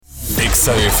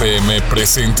Exa FM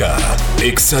presenta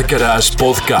Exagarage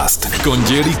Podcast con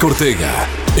Jerry Cortega.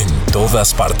 En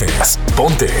todas partes.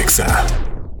 Ponte Exa.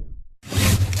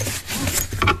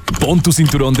 Pon tu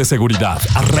cinturón de seguridad,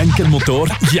 arranca el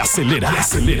motor y acelera.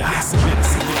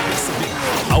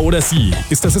 Ahora sí,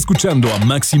 estás escuchando a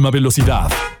máxima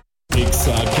velocidad.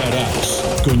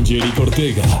 Exagarage con Jerry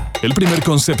Cortega. El primer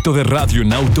concepto de radio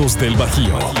en autos del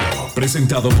Bajío.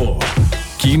 Presentado por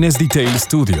Kines Detail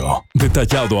Studio.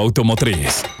 Detallado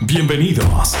automotriz.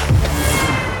 Bienvenidos.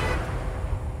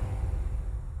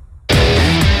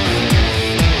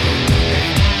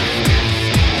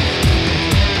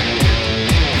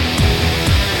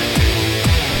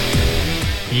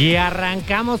 Y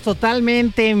arrancamos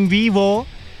totalmente en vivo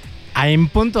en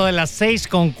punto de las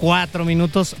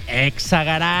 6:04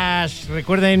 Exagarage.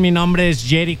 Recuerden, mi nombre es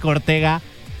Jerry Cortega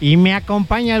y me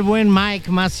acompaña el buen Mike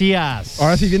Macías.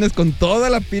 Ahora sí vienes con toda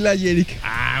la pila, Jerry.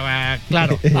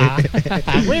 Claro.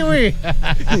 Oui.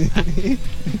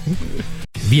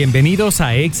 Bienvenidos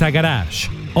a Exagarage.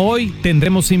 Hoy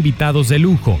tendremos invitados de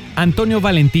lujo. Antonio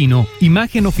Valentino,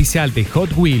 imagen oficial de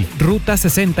Hot Wheels, Ruta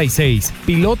 66,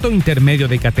 piloto intermedio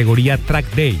de categoría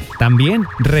Track Day. También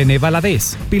Rene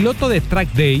Valadez, piloto de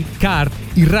Track Day, Kart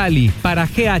y Rally para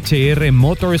GHR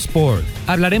Motorsport.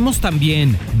 Hablaremos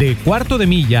también de cuarto de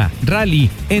milla, rally,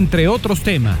 entre otros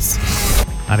temas.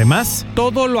 Además,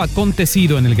 todo lo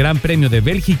acontecido en el Gran Premio de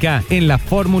Bélgica en la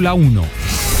Fórmula 1.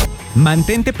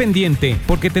 Mantente pendiente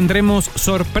porque tendremos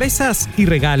sorpresas y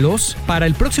regalos para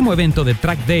el próximo evento de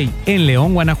Track Day en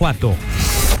León, Guanajuato.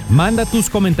 Manda tus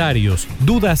comentarios,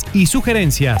 dudas y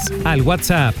sugerencias al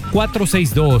WhatsApp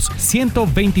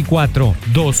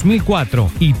 462-124-2004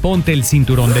 y ponte el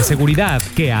cinturón de seguridad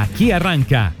que aquí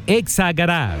arranca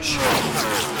Exagarage.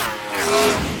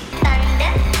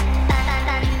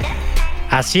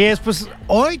 Así es, pues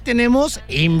hoy tenemos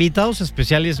invitados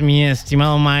especiales, mi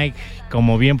estimado Mike,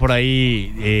 como bien por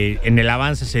ahí en el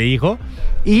avance se dijo,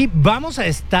 y vamos a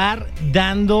estar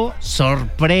dando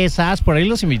sorpresas. Por ahí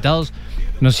los invitados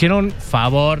nos hicieron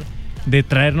favor de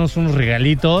traernos unos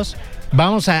regalitos.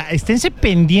 Esténse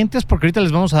pendientes porque ahorita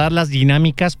les vamos a dar las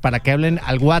dinámicas para que hablen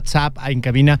al WhatsApp en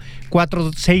cabina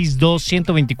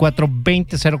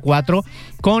 462-124-2004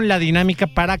 con la dinámica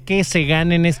para que se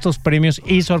ganen estos premios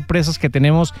y sorpresas que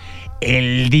tenemos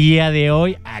el día de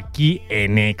hoy aquí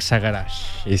en Exagarage.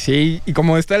 Y sí, y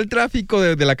como está el tráfico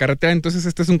de la carretera, entonces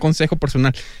este es un consejo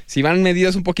personal. Si van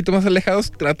medidas un poquito más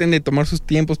alejados, traten de tomar sus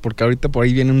tiempos porque ahorita por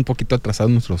ahí vienen un poquito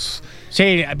atrasados nuestros...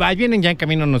 Sí, ahí vienen ya en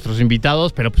camino nuestros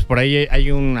invitados, pero pues por ahí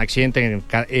hay un accidente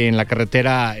en la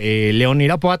carretera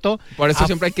León-Irapuato. Por eso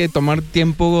siempre hay que tomar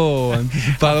tiempo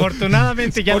anticipado.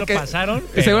 Afortunadamente ya lo pasaron.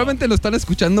 Seguramente lo están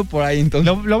escuchando por ahí,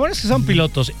 entonces. Lo bueno es que son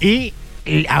pilotos y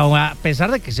a pesar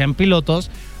de que sean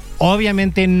pilotos,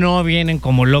 obviamente no vienen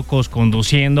como locos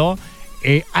conduciendo.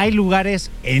 Hay lugares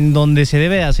en donde se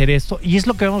debe de hacer esto y es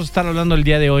lo que vamos a estar hablando el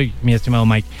día de hoy, mi estimado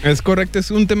Mike. Es correcto, es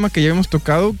un tema que ya hemos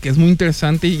tocado, que es muy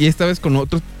interesante y esta vez con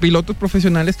otros pilotos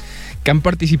profesionales que han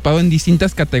participado en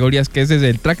distintas categorías, que es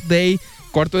desde el Track Day,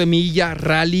 cuarto de milla,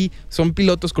 rally. Son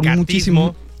pilotos con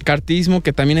muchísimo kartismo,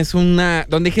 que también es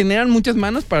donde generan muchas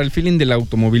manos para el feeling del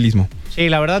automovilismo. Sí,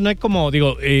 la verdad no hay como,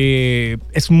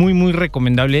 es muy, muy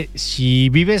recomendable. Si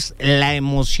vives la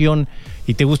emoción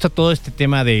y te gusta todo este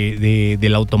tema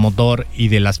del automotor y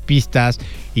de las pistas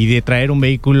y de traer un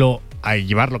vehículo a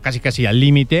llevarlo casi al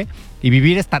límite y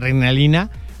vivir esta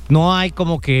adrenalina, no hay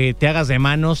como que te hagas de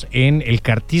manos en el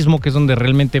kartismo, que es donde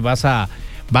realmente vas a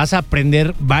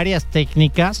aprender varias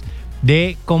técnicas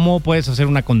de cómo puedes hacer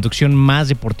una conducción más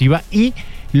deportiva y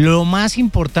lo más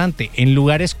importante, en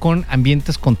lugares con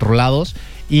ambientes controlados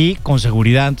y con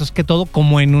seguridad. Entonces, que todo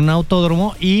como en un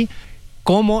autódromo y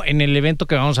como en el evento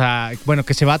que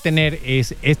que se va a tener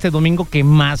es este domingo, que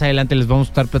más adelante les vamos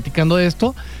a estar platicando de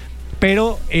esto.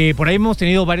 Pero por ahí hemos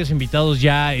tenido varios invitados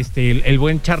ya, el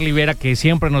buen Charlie Vera, que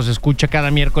siempre nos escucha cada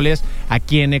miércoles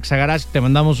aquí en Exagarage. Te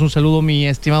mandamos un saludo, mi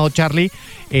estimado Charlie,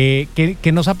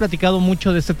 que nos ha platicado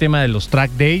mucho de este tema de los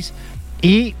track days.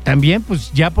 Y también,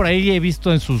 pues ya por ahí he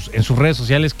visto en sus redes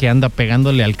sociales que anda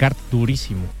pegándole al kart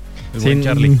durísimo. El buen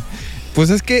Charlie.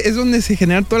 Pues es que es donde se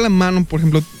genera toda la mano. Por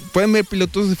ejemplo, pueden ver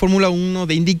pilotos de Fórmula 1,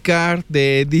 de IndyCar,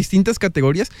 de distintas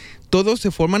categorías. Todos se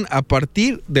forman a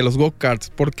partir de los go-karts.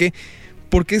 ¿Por qué?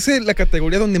 Porque es la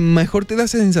categoría donde mejor te da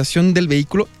esa sensación del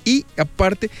vehículo y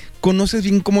aparte conoces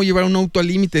bien cómo llevar un auto al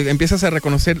límite. Empiezas a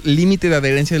reconocer límite de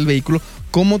adherencia del vehículo,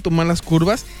 cómo tomar las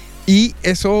curvas y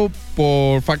eso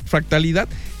por fractalidad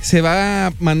se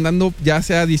va mandando ya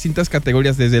sea a distintas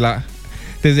categorías desde la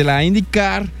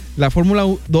IndyCar, la Fórmula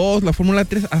 2, la Fórmula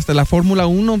 3 hasta la Fórmula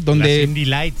 1, donde... Las Indy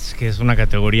Lights, que es una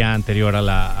categoría anterior a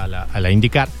la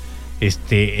IndyCar.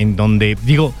 en donde,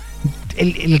 digo,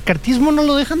 el kartismo no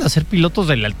lo dejan de hacer pilotos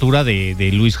de la altura de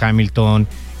Lewis Hamilton,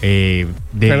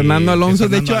 Fernando Alonso.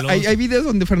 De hecho, Alonso. hay videos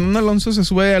donde Fernando Alonso se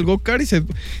sube al go-kart y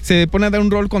se pone a dar un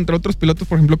rol contra otros pilotos,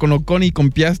 por ejemplo, con Ocon y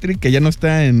con Piastri, que ya no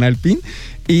está en Alpine.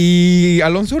 Y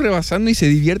Alonso rebasando y se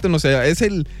divierten. O sea, es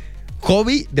el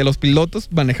hobby de los pilotos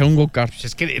manejar un go-kart.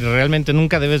 Es que realmente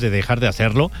nunca debes de dejar de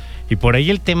hacerlo. Y por ahí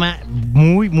el tema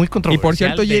muy, muy controversial. Y por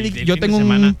cierto, Jerry, yo tengo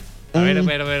A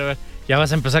ver. Ya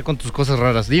vas a empezar con tus cosas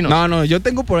raras. Dinos. No, yo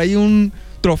tengo por ahí un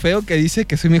trofeo que dice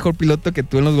que soy mejor piloto que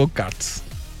tú en los go-karts.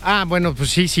 Ah, bueno,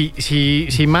 pues sí,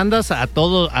 si mandas a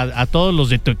todos los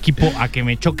de tu equipo a que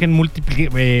me choquen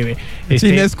múltiples...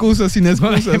 sin excusas,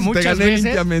 muchas te gané veces.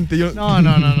 limpiamente. No.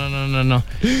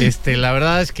 La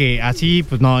verdad es que así,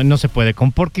 pues no se puede.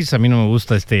 Con Porky's a mí no me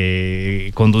gusta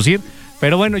conducir.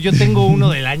 Pero bueno, yo tengo uno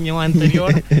del año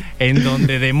anterior en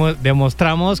donde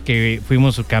demostramos que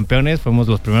fuimos campeones, fuimos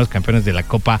los primeros campeones de la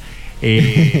Copa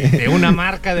de una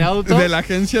marca de autos. De la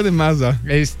agencia de Mazda.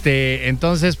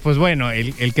 Entonces, pues bueno,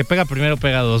 el que pega primero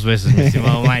pega dos veces, mi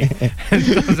estimado Mike.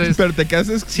 Entonces, pero te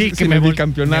quedas sí, que el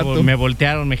campeonato. Me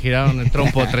voltearon, me giraron el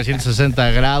trompo 360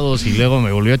 grados y luego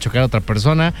me volvió a chocar otra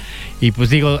persona. Y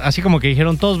pues digo, así como que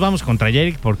dijeron, todos vamos contra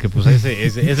Jerick porque pues ese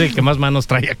es el que más manos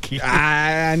trae aquí.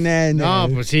 No,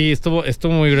 pues sí, estuvo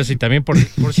muy grueso. Y también, por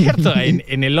cierto,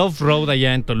 en el off-road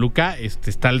allá en Toluca,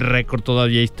 está el récord,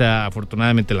 todavía está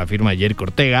afortunadamente la firma de Jerick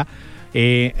Ortega,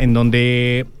 en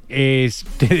donde de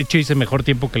hecho hice mejor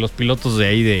tiempo que los pilotos de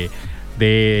ahí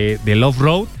del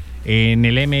off-road. En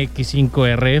el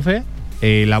MX5 RF,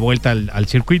 la vuelta al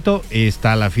circuito,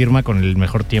 está la firma con el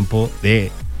mejor tiempo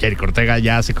de Jerick Ortega,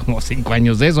 ya hace como 5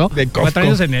 años de eso. De 4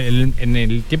 años en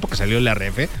el tiempo que salió el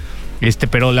RF.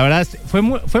 Pero la verdad fue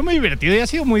muy divertido y ha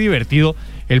sido muy divertido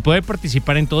el poder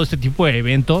participar en todo este tipo de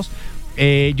eventos.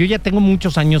 Yo ya tengo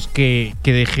muchos años que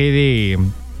dejé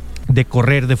de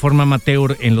correr de forma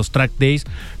amateur en los track days,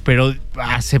 pero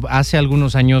hace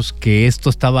algunos años que esto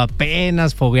estaba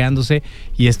apenas fogueándose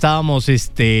y estábamos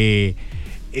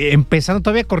empezando.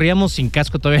 Todavía corríamos sin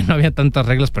casco, todavía no había tantas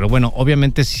reglas, pero bueno,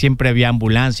 obviamente siempre había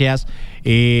ambulancias.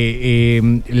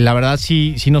 La verdad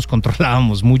sí nos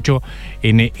controlábamos mucho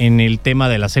en el tema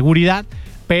de la seguridad,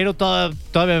 pero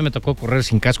todavía me tocó correr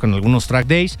sin casco en algunos track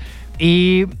days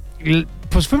y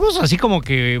pues fuimos así como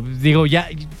que, digo, ya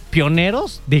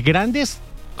pioneros de grandes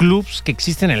clubs que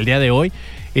existen el día de hoy,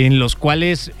 en los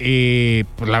cuales,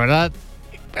 pues la verdad,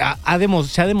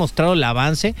 se ha demostrado el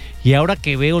avance. Y ahora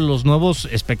que veo los nuevos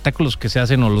espectáculos que se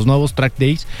hacen o los nuevos track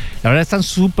days, la verdad están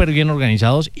súper bien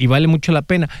organizados y vale mucho la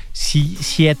pena.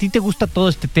 Si a ti te gusta todo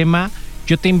este tema,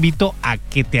 yo te invito a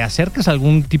que te acerques a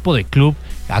algún tipo de club,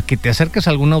 a que te acerques a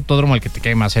algún autódromo al que te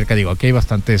quede más cerca. Digo, aquí hay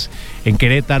bastantes en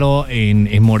Querétaro,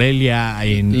 en Morelia,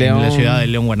 en la ciudad de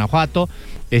León, Guanajuato.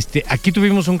 Aquí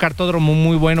tuvimos un kartódromo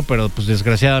muy bueno, pero pues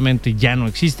desgraciadamente ya no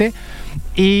existe.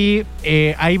 Y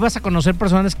ahí vas a conocer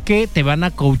personas que te van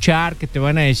a coachar, que te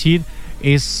van a decir,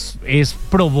 es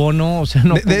pro bono, o sea,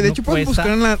 no de hecho, pueden buscar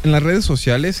en las redes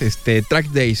sociales Track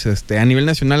Days. A nivel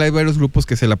nacional hay varios grupos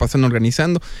que se la pasan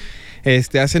organizando.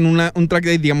 Hacen un track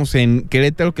day, digamos, en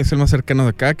Querétaro, que es el más cercano de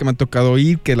acá, que me ha tocado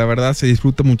ir, que la verdad se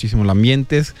disfruta muchísimo el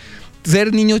ambiente. Es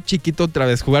ser niño chiquito otra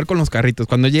vez, jugar con los carritos.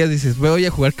 Cuando llegas dices, voy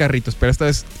a jugar carritos, pero esta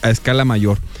vez a escala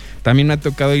mayor. También me ha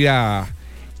tocado ir a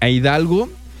Hidalgo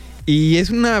y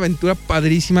es una aventura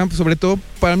padrísima, sobre todo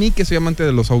para mí, que soy amante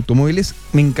de los automóviles,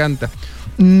 me encanta.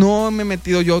 No me he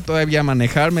metido yo todavía a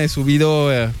manejar, me he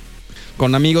subido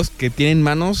con amigos que tienen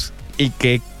manos y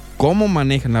que cómo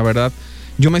manejan, la verdad.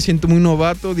 Yo me siento muy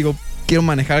novato, digo, quiero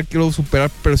manejar, quiero superar,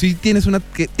 pero sí tienes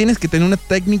que tener una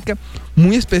técnica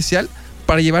muy especial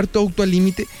para llevar tu auto al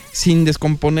límite sin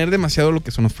descomponer demasiado lo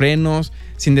que son los frenos,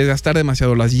 sin desgastar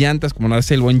demasiado las llantas, como lo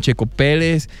hace el buen Checo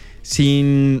Pérez,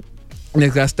 sin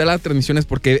desgastar las transmisiones,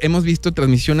 porque hemos visto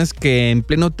transmisiones que en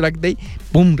pleno track day,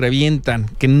 ¡pum!, revientan,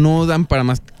 que no dan para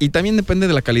más. Y también depende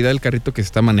de la calidad del carrito que se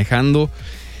está manejando.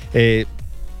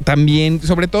 También,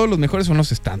 sobre todo, los mejores son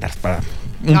los estándares para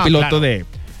un piloto claro. de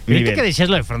nivel. Ahorita que decías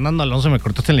lo de Fernando Alonso, me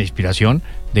cortaste la inspiración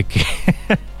de que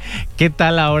 ¿qué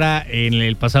tal ahora en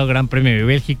el pasado Gran Premio de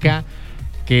Bélgica?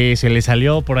 Que se le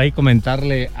salió por ahí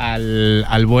comentarle al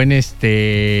buen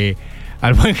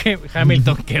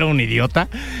Hamilton que era un idiota.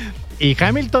 Y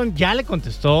Hamilton ya le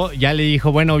contestó, ya le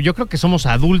dijo, bueno, yo creo que somos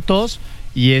adultos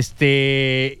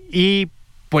y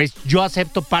pues yo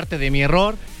acepto parte de mi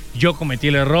error. Yo cometí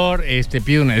el error,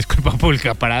 pido una disculpa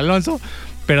pública para Alonso,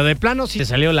 pero de plano sí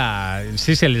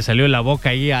se le salió la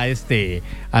boca ahí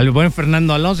al buen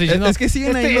Fernando Alonso diciendo, es que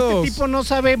siguen ahí este tipo no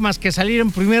sabe más que salir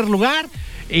en primer lugar,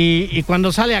 y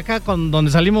cuando sale acá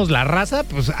donde salimos la raza,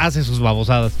 pues hace sus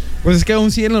babosadas. Pues es que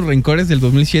aún siguen los rencores del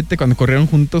 2007 cuando corrieron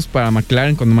juntos para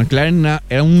McLaren, cuando McLaren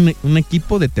era un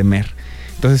equipo de temer.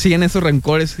 Entonces siguen esos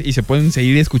rencores y se pueden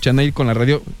seguir escuchando ahí con la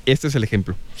radio. Este es el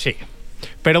ejemplo. Sí.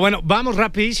 Pero bueno, vamos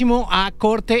rapidísimo a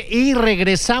corte y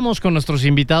regresamos con nuestros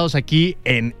invitados aquí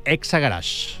en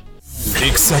Exagarage.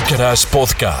 Exagarage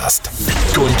Podcast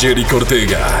con Jerry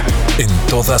Ortega. En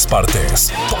todas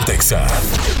partes. Pontexa.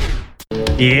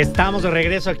 Y estamos de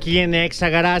regreso aquí en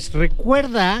Exagarage.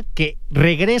 Recuerda que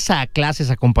regresa a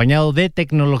clases acompañado de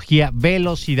tecnología,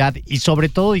 velocidad y sobre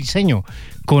todo diseño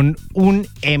con un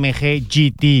MG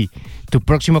GT. Tu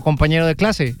próximo compañero de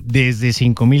clase, desde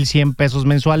 5,100 pesos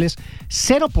mensuales,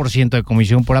 0% de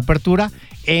comisión por apertura,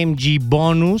 MG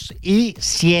bonus y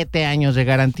 7 años de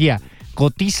garantía.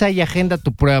 Cotiza y agenda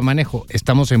tu prueba de manejo.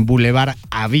 Estamos en Boulevard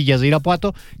a Villas de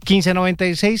Irapuato,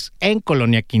 1596, en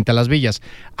Colonia Quinta Las Villas.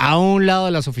 A un lado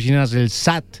de las oficinas del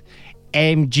SAT.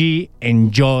 MG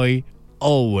Enjoy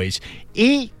Always.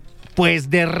 Y pues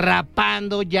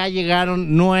derrapando ya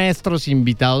llegaron nuestros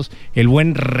invitados, el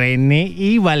buen René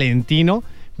y Valentino.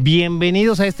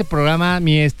 Bienvenidos a este programa,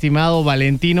 mi estimado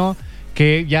Valentino,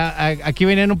 que ya aquí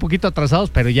venían un poquito atrasados,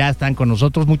 pero ya están con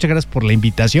nosotros. Muchas gracias por la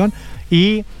invitación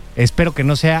y espero que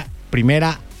no sea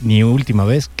primera ni última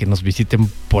vez que nos visiten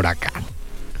por acá.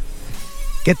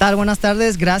 ¿Qué tal? Buenas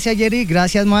tardes. Gracias, Jerry.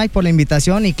 Gracias, Mike, por la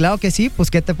invitación. Y claro que sí, pues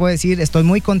 ¿qué te puedo decir? Estoy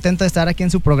muy contento de estar aquí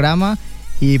en su programa.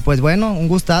 Y pues bueno, un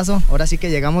gustazo. Ahora sí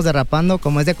que llegamos derrapando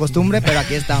como es de costumbre, pero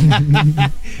aquí estamos.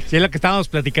 Sí, es lo que estábamos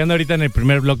platicando ahorita en el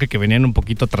primer bloque, que venían un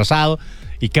poquito atrasados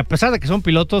y que a pesar de que son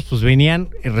pilotos, pues venían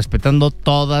respetando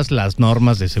todas las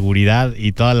normas de seguridad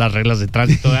y todas las reglas de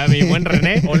tránsito. Mi buen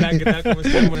René. Hola, ¿qué tal? ¿Cómo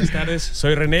están? Buenas tardes.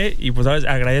 Soy René y pues sabes,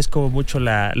 agradezco mucho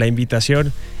la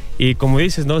invitación. Y como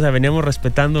dices, ¿no? O sea, veníamos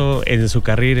respetando en su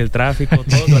carril el tráfico,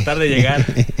 todo, tratar de llegar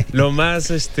lo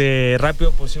más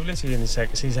rápido posible sin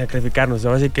sacrificarnos.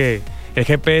 Así que el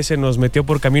GPS nos metió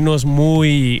por caminos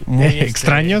muy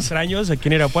extraños aquí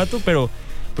en Irapuato, pero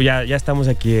pues ya estamos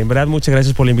aquí. En verdad, muchas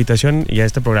gracias por la invitación y a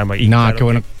este programa. Y no,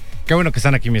 claro, qué bueno que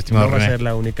están aquí, mi estimado no René. va a ser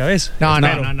la única vez. No,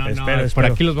 espero. Por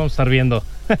aquí los vamos a estar viendo.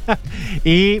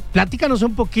 Y platícanos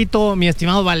un poquito, mi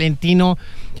estimado Valentino,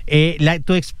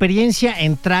 tu experiencia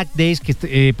en Track Days,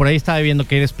 que por ahí estaba viendo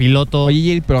que eres piloto. Oye,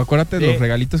 Jerry, pero acuérdate de los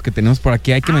regalitos que tenemos por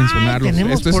aquí, hay que mencionarlos.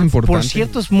 Esto es importante. Por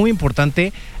cierto, es muy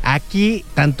importante. Aquí,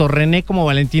 tanto René como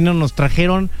Valentino nos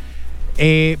trajeron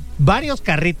varios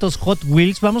carritos Hot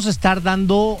Wheels. Vamos a estar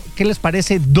dando, ¿qué les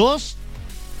parece? Dos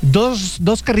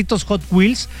carritos Hot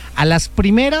Wheels a las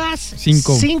primeras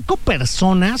 5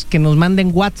 personas que nos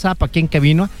manden WhatsApp aquí en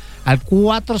cabina al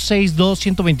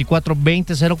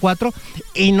 462-124-2004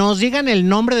 y nos digan el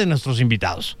nombre de nuestros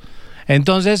invitados.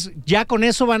 Entonces, ya con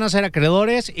eso van a ser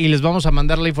acreedores y les vamos a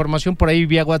mandar la información por ahí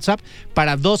vía WhatsApp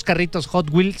para 2 carritos Hot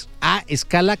Wheels a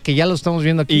escala, que ya lo estamos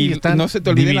viendo aquí. Y están no se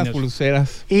te olviden divinos. las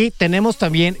pulseras. Y tenemos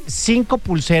también 5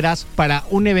 pulseras para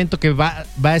un evento que va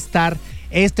a estar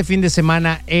este fin de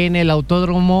semana en el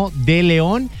Autódromo de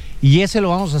León. Y ese lo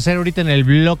vamos a hacer ahorita en el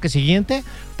bloque siguiente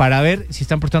para ver si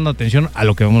están prestando atención a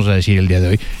lo que vamos a decir el día de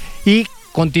hoy. Y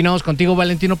continuamos contigo,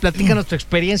 Valentino. Platícanos tu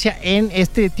experiencia en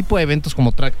este tipo de eventos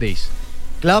como Track Days.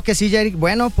 Claro que sí, Jerry.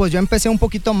 Bueno, pues yo empecé un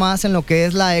poquito más en lo que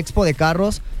es la expo de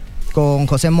carros con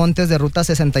José Montes de Ruta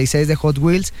 66 de Hot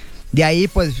Wheels. De ahí,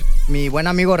 pues, mi buen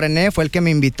amigo René fue el que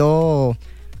me invitó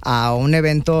a un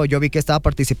evento. Yo vi que estaba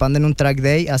participando en un Track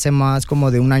Day hace más como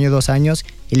de 1 año, 2 años,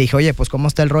 y le dije, oye, pues ¿cómo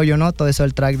está el rollo, no? Todo eso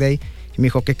del Track Day. Y me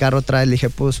dijo, ¿qué carro traes? Le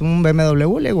dije, pues un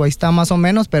BMW. Le digo, ahí está más o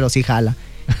menos, pero sí jala.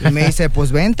 Y me dice,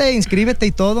 pues vente, inscríbete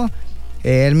y todo.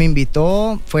 Él me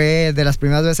invitó, fue de las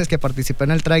primeras veces que participé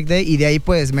en el Track Day y de ahí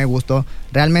pues me gustó.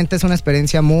 Realmente es una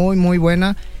experiencia muy, muy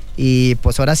buena. Y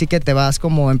pues ahora sí que te vas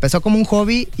empezó como un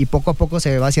hobby y poco a poco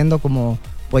se va haciendo como,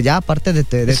 pues ya parte de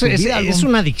tu vida. Es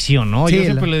una adicción, ¿no? Sí, yo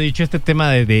siempre le he dicho este tema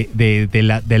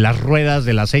de las ruedas,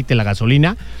 del aceite, la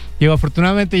gasolina. Digo,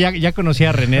 afortunadamente ya conocí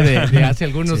a René de hace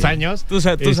algunos años. Tú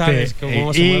sabes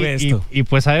cómo se mueve esto. Y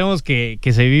pues sabemos que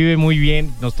se vive muy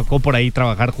bien. Nos tocó por ahí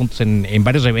trabajar juntos en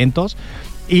varios eventos.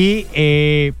 Y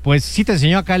pues sí te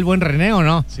enseñó acá el buen René, ¿o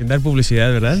no? Sin dar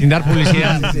publicidad, ¿verdad? Sin dar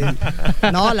publicidad. Sí.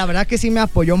 No, la verdad que sí me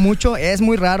apoyó mucho. Es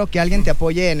muy raro que alguien te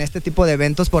apoye en este tipo de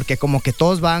eventos porque como que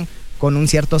todos van con un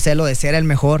cierto celo de ser el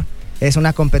mejor. Es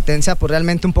una competencia pues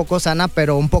realmente un poco sana,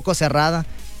 pero un poco cerrada.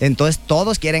 Entonces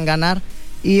todos quieren ganar.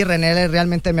 Y René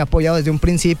realmente me ha apoyado desde un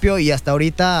principio y hasta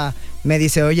ahorita me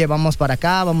dice, oye, vamos para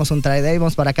acá, vamos a un try day,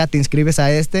 vamos para acá, te inscribes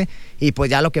a este. Y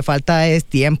pues ya lo que falta es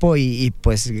tiempo y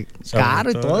pues caro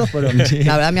y todo, pero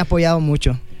la verdad me ha apoyado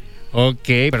mucho.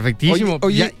 Ok, perfectísimo.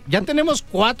 Oye, ya tenemos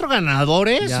 4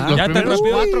 ganadores. Ya. Los Ya tan primeros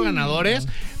rápido. 4 ganadores.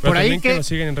 Pero Por ahí también que nos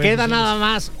siguen en redes queda sociales. nada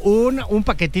más un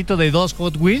paquetito de 2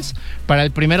 Hot Wheels para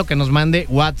el primero que nos mande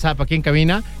WhatsApp aquí en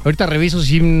cabina. Ahorita reviso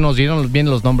si nos dieron bien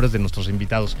los nombres de nuestros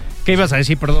invitados. ¿Qué ibas a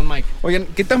decir? Perdón, Mike. Oigan,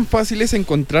 ¿qué tan fácil es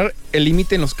encontrar el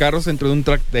límite en los carros dentro de un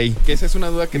track day? Que esa es una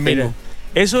duda que Mira, tengo.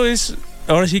 eso es,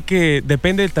 ahora sí que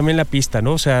depende también la pista,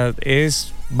 ¿no? O sea,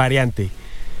 es variante.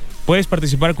 Puedes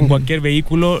participar con cualquier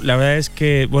vehículo. La verdad es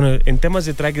que, bueno, en temas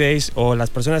de track days o las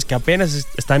personas que apenas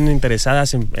están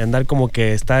interesadas en andar como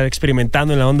que estar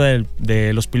experimentando en la onda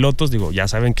de los pilotos, digo, ya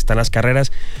saben que están las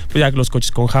carreras, pues ya los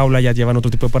coches con jaula ya llevan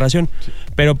otro tipo de preparación. Sí.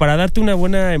 Pero para darte una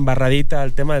buena embarradita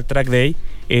al tema del track day,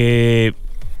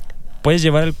 puedes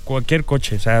llevar cualquier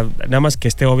coche, o sea, nada más que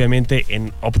esté obviamente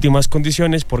en óptimas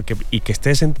condiciones y que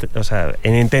estés en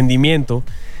entendimiento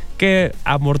que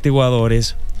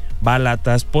amortiguadores,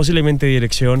 balatas, posiblemente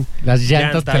dirección, las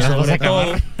llantas te las vas a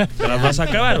acabar. Te las vas a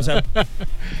acabar. O sea,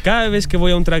 cada vez que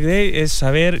voy a un track day es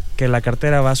saber que la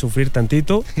cartera va a sufrir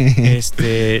tantito.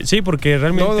 Sí, porque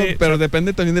realmente. No, pero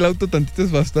depende también del auto, tantito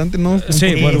es bastante, ¿no?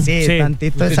 Sí,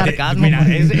 tantito es sarcasmo. Mira,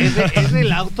 es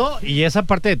el auto y esa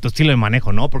parte de tu estilo de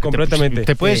manejo, ¿no? Porque completamente.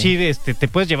 Te puedes ir, te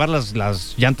puedes llevar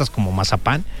las llantas como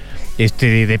mazapán.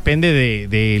 Depende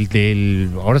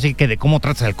del ahora sí que de cómo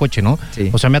tratas al coche, ¿no? Sí.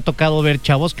 O sea, me ha tocado ver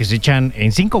chavos que se echan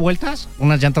en 5 vueltas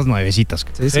unas llantas nuevecitas.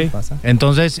 Sí, pasa.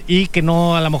 Entonces, y que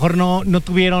no, a lo mejor no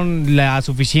tuvieron la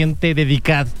suficiente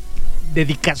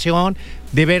dedicación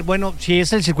de ver, bueno, si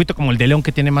es el circuito como el de León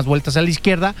que tiene más vueltas a la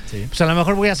izquierda, sí, pues a lo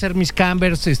mejor voy a hacer mis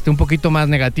cambers un poquito más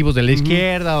negativos de la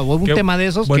izquierda o un tema de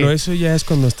esos. Bueno, eso ya es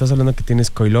cuando estás hablando que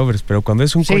tienes coilovers, pero cuando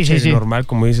es un coche normal,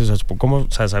 como dices, o sea, ¿cómo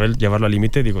saber llevarlo al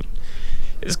límite? Digo,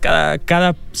 es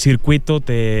cada circuito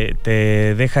te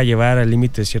deja llevar al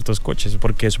límite de ciertos coches,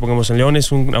 porque supongamos en León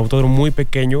es un autódromo muy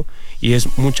pequeño y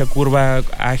es mucha curva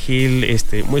ágil,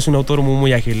 es un autódromo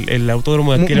muy ágil. El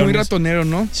autódromo de aquí muy ratonero,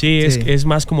 ¿no? Sí, es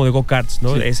más como de go-karts,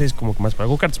 ¿no? Sí. Ese es como más para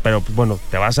go-karts, pero pues, bueno,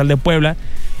 te vas al de Puebla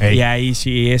y ahí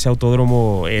sí ese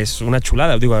autódromo es una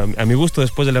chulada. Digo, a mi gusto,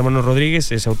 después del hermano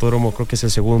Rodríguez, ese autódromo creo que es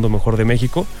el segundo mejor de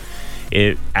México.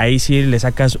 Ahí sí le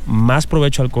sacas más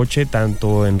provecho al coche,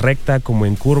 tanto en recta como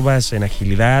en curvas, en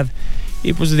agilidad.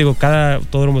 Y pues digo, cada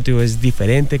autódromo es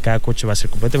diferente, cada coche va a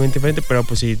ser completamente diferente, pero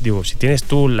pues sí, digo, si tienes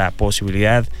tú la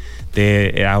posibilidad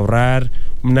de ahorrar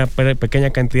una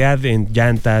pequeña cantidad en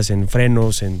llantas, en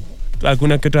frenos, en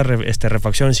alguna que otra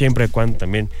refacción, siempre y cuando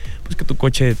también pues que tu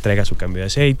coche traiga su cambio de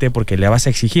aceite, porque le vas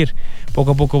a exigir.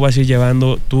 Poco a poco vas a ir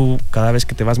llevando tú, cada vez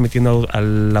que te vas metiendo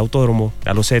al autódromo,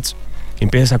 a los sets,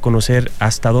 empiezas a conocer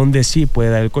hasta dónde sí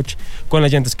puede dar el coche con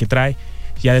las llantas que trae.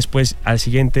 Ya después al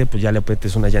siguiente pues ya le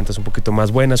metes unas llantas un poquito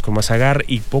más buenas, con más agarre,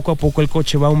 y poco a poco el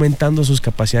coche va aumentando sus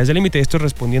capacidades de límite. Esto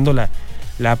respondiendo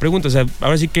la pregunta, o sea,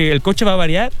 ahora sí que el coche va a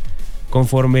variar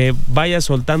conforme vayas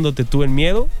soltándote tú en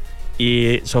miedo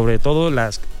y sobre todo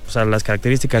las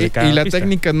características de cada y la pista.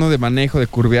 Técnica, ¿no? De manejo, de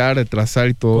curvear, de trazar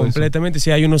y todo completamente, eso.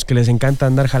 Sí, hay unos que les encanta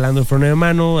andar jalando el freno de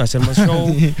mano, hacer más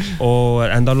show o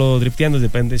andarlo drifteando,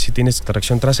 depende si tienes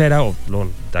tracción trasera o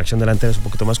tracción delantera es un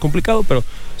poquito más complicado, pero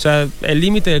o sea, el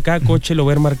límite de cada coche lo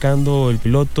va a ir marcando el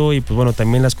piloto y pues bueno,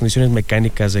 también las condiciones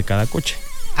mecánicas de cada coche.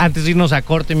 Antes de irnos a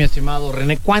corte, mi estimado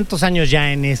René, ¿cuántos años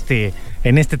ya en este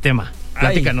tema?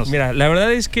 Platícanos. Ay, mira, la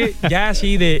verdad es que ya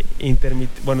así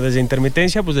desde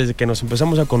intermitencia, pues desde que nos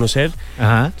empezamos a conocer,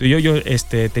 ajá, yo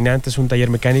tenía antes un taller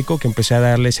mecánico que empecé a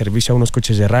darle servicio a unos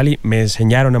coches de rally, me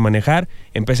enseñaron a manejar,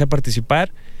 empecé a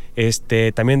participar,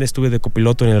 también estuve de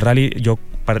copiloto en el rally, yo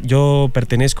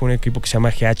pertenezco a un equipo que se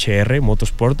llama GHR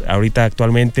Motorsport, ahorita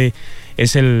actualmente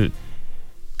es el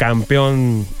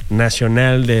campeón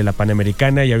nacional de la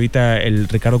Panamericana y ahorita el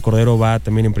Ricardo Cordero va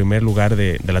también en primer lugar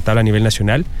de la tabla a nivel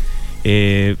nacional.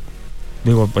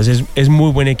 Digo, pues es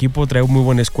muy buen equipo, trae muy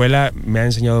buena escuela, me ha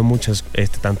enseñado muchas,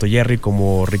 tanto Jerry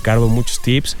como Ricardo, muchos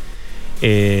tips,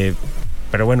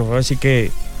 pero bueno, ahora sí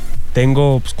que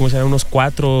tengo, pues como será, unos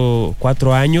 4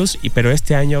 años, pero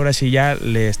este año ahora sí ya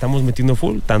le estamos metiendo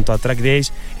full, tanto a track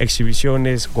days,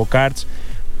 exhibiciones, go-karts.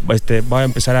 Voy a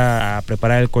empezar a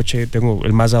preparar el coche, tengo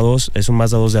el Mazda 2, es un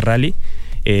Mazda 2 de rally,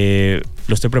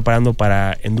 lo estoy preparando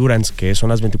para Endurance, que son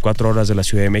las 24 horas de la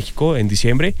Ciudad de México en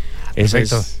diciembre. Esa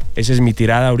es mi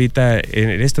tirada ahorita.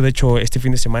 De hecho, este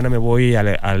fin de semana me voy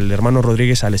al hermano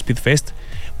Rodríguez al Speed Fest.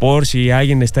 Por si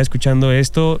alguien está escuchando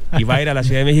esto y va a ir a la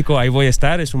Ciudad de México, ahí voy a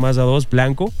estar. Es un Mazda 2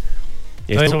 blanco.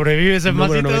 ¿Sobrevive ese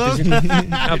Mazda 2? No,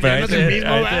 pero no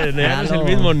es el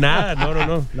mismo, nada,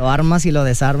 no. Lo armas y lo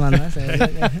desarmas, ¿no?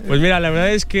 Pues mira, la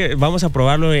verdad es que vamos a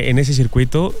probarlo en ese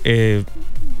circuito.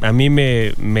 A mí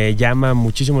me llama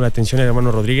muchísimo la atención el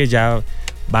hermano Rodríguez, ya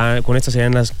va, con estas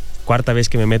serían las cuarta vez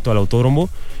que me meto al autódromo.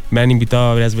 Me han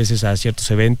invitado varias veces a ciertos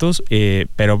eventos,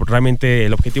 pero realmente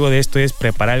el objetivo de esto es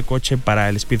preparar el coche para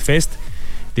el Speedfest.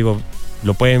 Digo,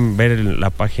 lo pueden ver en la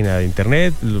página de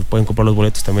internet, pueden comprar los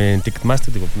boletos también en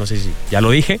Ticketmaster. Digo, no sé si ya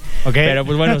lo dije, pero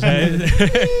pues bueno, o sea,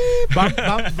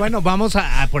 bueno, vamos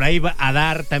a por ahí a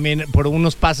dar también por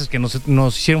unos pases que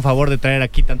nos hicieron favor de traer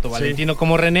aquí tanto Valentino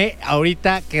como René.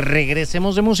 Ahorita que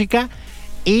regresemos de música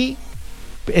y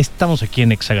estamos aquí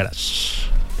en Exagarage.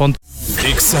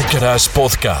 Exagarage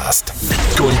Podcast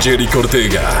con Jerry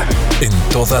Ortega. En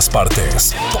todas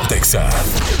partes. Pontexa.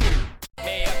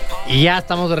 Y ya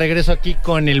estamos de regreso aquí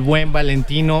con el buen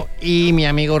Valentino y mi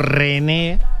amigo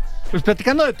René. Pues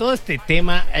platicando de todo este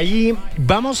tema, ahí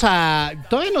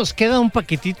todavía nos queda un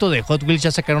paquetito de Hot Wheels,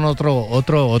 ya sacaron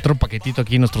otro paquetito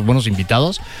aquí nuestros buenos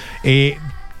invitados.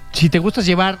 Si te gusta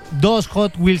llevar 2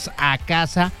 Hot Wheels a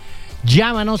casa,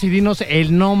 llámanos y dinos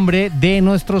el nombre de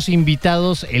nuestros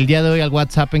invitados el día de hoy al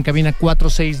WhatsApp en cabina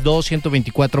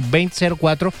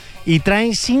 462-124-2004 y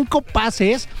traen 5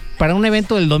 pases para un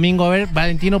evento del domingo. A ver,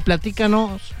 Valentino,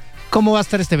 platícanos cómo va a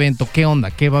estar este evento, qué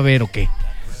onda, qué va a haber o qué.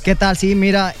 ¿Qué tal? Sí,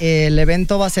 mira, el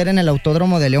evento va a ser en el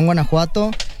Autódromo de León, Guanajuato.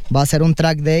 Va a ser un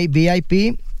track day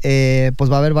VIP.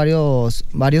 Pues va a haber varios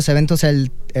eventos.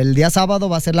 El día sábado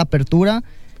va a ser la apertura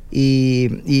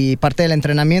y parte del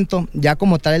entrenamiento. Ya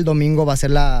como tal el domingo va a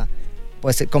ser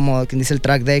pues como quien dice el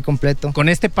track day completo. ¿Con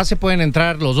este pase pueden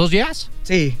entrar los 2 días?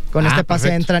 Sí, con este pase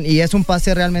perfecto. Entran y es un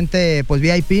pase realmente pues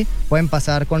VIP. Pueden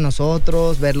pasar con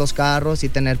nosotros, ver los carros y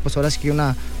tener pues ahora sí que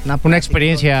una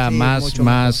experiencia sí,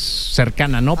 más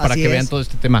cercana, ¿no? Para así que vean todo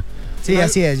este tema. Sí,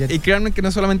 así es. Y créanme que no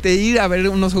es solamente ir a ver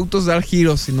unos autos dar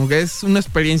giros, sino que es una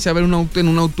experiencia ver un auto en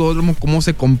un autódromo, cómo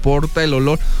se comporta, el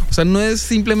olor. O sea, no es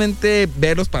simplemente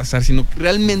verlos pasar, sino que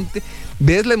realmente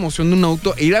ves la emoción de un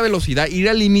auto, ir a velocidad, ir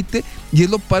al límite, y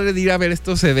es lo padre de ir a ver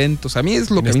estos eventos. A mí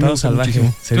es lo que a mí me gusta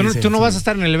muchísimo. ¿Tú no vas a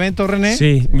estar en el evento, René?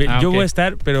 Sí, yo voy a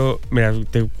estar, pero mira,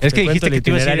 es que dijiste que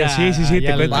te ibas a ir Sí,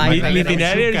 te cuento. Mi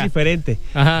itinerario es diferente.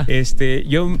 Ajá.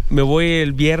 Yo me voy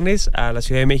el viernes a la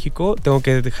Ciudad de México, tengo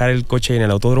que dejar el coche en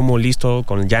el autódromo listo,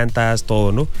 con llantas,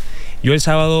 todo, ¿no? Yo el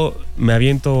sábado me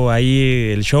aviento ahí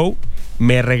el show,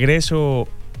 me regreso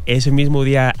ese mismo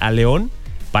día a León,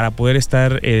 para poder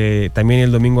estar también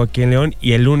el domingo aquí en León,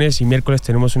 y el lunes y miércoles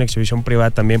tenemos una exhibición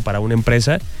privada también para una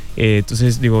empresa.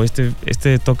 Entonces digo, este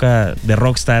toca de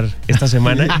rockstar esta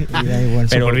semana.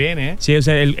 Pero súper bien, ¿eh? Sí, o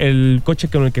sea, el coche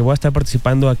con el que voy a estar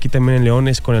participando aquí también en León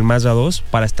es con el Mazda 2,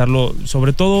 para estarlo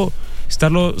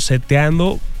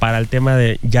seteando para el tema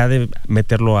de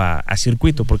meterlo a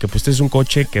circuito, porque pues este es un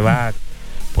coche que va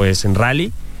pues en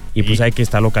rally, y pues hay que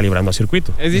estarlo calibrando a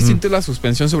circuito. Es distinto la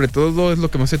suspensión, sobre todo es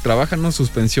lo que más se trabaja, ¿no?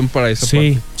 Suspensión para esa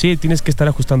parte. Sí, tienes que estar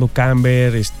ajustando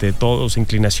camber, todo,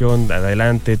 inclinación,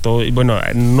 adelante, todo. Y bueno,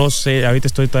 no sé, ahorita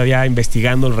estoy todavía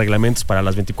investigando los reglamentos para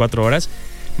las 24 horas.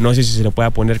 No sé si se le pueda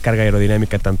poner carga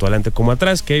aerodinámica tanto adelante como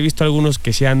atrás, que he visto algunos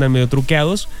que sí andan medio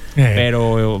truqueados,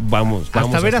 pero vamos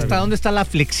hasta ver hasta dónde está la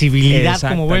flexibilidad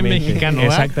como buen mexicano,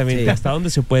 ¿verdad? Exactamente, sí. Hasta dónde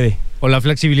se puede. O la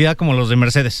flexibilidad como los de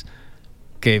Mercedes.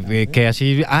 Que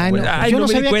así, yo no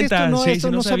sabía que esto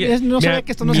no sabía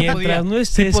que esto no se podía. Mientras no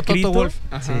esté escrito,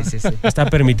 sí. Está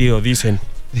permitido, dicen.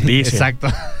 Exacto.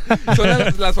 Son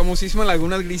las famosísimas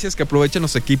lagunas grises que aprovechan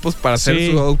los equipos para hacer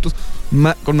sus autos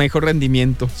con mejor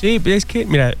rendimiento. Sí, pero es que,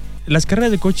 mira, las carreras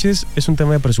de coches es un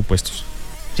tema de presupuestos.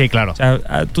 Sí, claro. O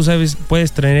sea, tú sabes,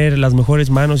 puedes tener las mejores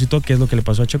manos y todo, que es lo que le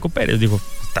pasó a Checo Pérez. Digo,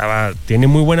 tiene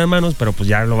muy buenas manos, pero pues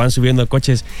ya lo van subiendo a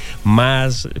coches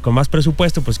con más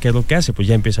presupuesto, pues ¿qué es lo que hace? Pues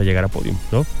ya empieza a llegar a podium,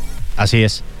 ¿no? Así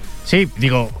es. Sí,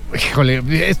 digo, híjole,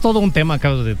 es todo un tema,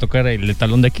 acabas de tocar el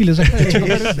talón de Aquiles.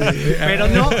 Pero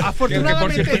no,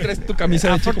 afortunadamente, por cierto, tu camisa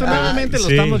de afortunadamente lo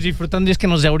estamos disfrutando, y es que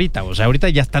no es de ahorita. O sea, ahorita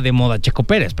ya está de moda Checo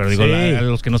Pérez, pero digo, a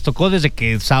los que nos tocó desde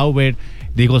que Sauber,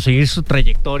 seguir su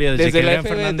trayectoria, desde que la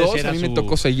Fernández F2 a mí me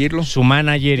tocó seguirlo, su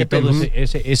manager y todo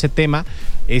ese tema,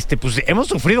 pues hemos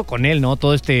sufrido con él, ¿no?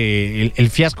 Todo el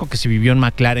fiasco que se vivió en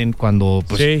McLaren cuando,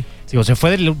 pues, se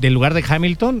fue del lugar de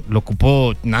Hamilton, lo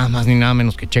ocupó nada más ni nada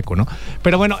menos que Checo, ¿no?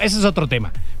 Pero bueno, ese es otro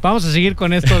tema. Vamos a seguir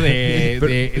con esto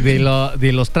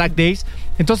de los track days.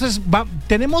 Entonces,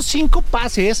 tenemos 5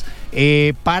 pases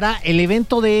para el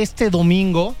evento de este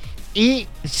domingo. Y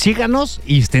síganos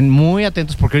y estén muy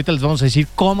atentos, porque ahorita les vamos a decir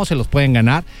cómo se los pueden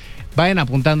ganar. Vayan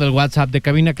apuntando el WhatsApp de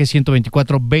cabina, que es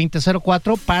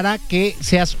 124-2004, para que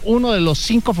seas uno de los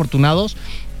 5 afortunados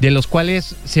de los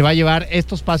cuales se va a llevar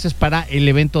estos pases para el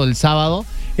evento del sábado.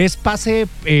 ¿Es pase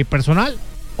personal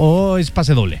o es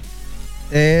pase doble?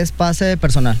 Es pase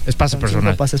personal. Es pase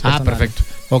personal. Perfecto.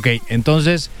 Ok,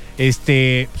 entonces,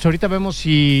 pues ahorita vemos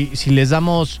si les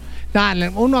damos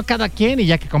Uno a cada quien y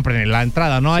ya que compren la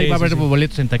entrada, ¿no? Ahí va a haber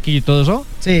boletos en taquilla y todo eso.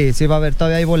 Sí, sí va a haber,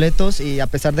 todavía hay boletos y a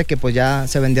pesar de que pues ya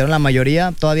se vendieron la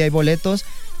mayoría, todavía hay boletos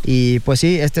y pues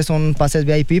sí, son pases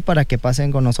VIP para que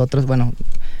pasen con nosotros, bueno,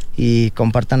 y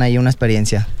compartan ahí una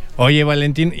experiencia. Oye,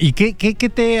 Valentín, ¿y qué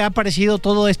te ha parecido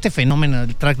todo este fenómeno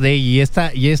del track day y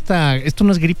esto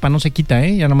no es gripa, no se quita,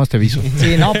 ya nomás te aviso?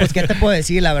 Sí, no, pues qué te puedo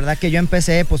decir, la verdad que yo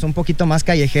empecé pues un poquito más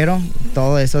callejero,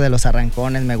 todo eso de los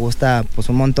arrancones me gusta pues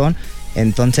un montón,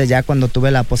 entonces ya cuando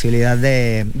tuve la posibilidad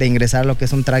de ingresar a lo que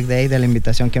es un track day de la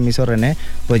invitación que me hizo René,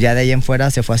 pues ya de ahí en fuera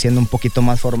se fue haciendo un poquito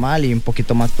más formal y un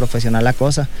poquito más profesional la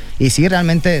cosa, y sí,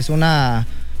 realmente es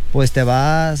pues te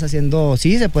vas haciendo,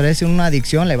 sí, se puede decir una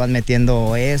adicción, le vas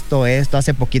metiendo esto,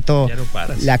 hace poquito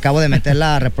le acabo de meter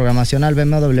la reprogramación al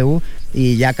BMW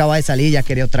y ya acaba de salir, ya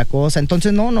quería otra cosa,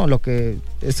 entonces lo que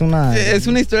es una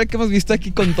historia que hemos visto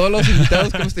aquí con todos los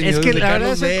invitados que hemos tenido. Es que la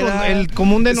verdad es el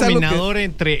común denominador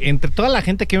entre toda la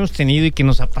gente que hemos tenido y que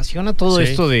nos apasiona todo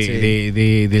esto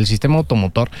del sistema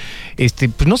automotor,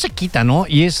 pues no se quita, ¿no?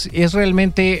 Y es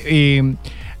realmente...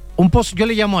 yo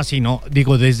le llamo así, ¿no?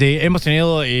 Digo, hemos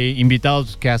tenido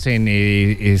invitados que hacen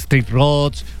street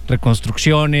rods,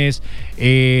 reconstrucciones,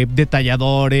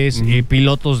 detalladores,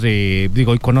 pilotos y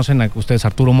conocen a ustedes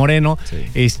Arturo Moreno,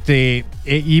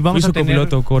 y vamos a tener...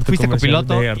 Fuiste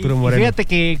copiloto de Arturo Moreno. Y fíjate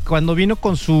que cuando vino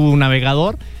con su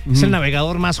navegador, es el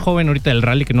navegador más joven ahorita del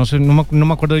rally, que no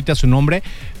me acuerdo ahorita su nombre,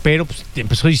 pero pues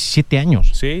empezó 17 años.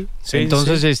 Sí.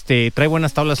 Entonces, trae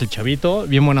buenas tablas el chavito,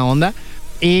 bien buena onda.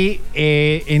 Y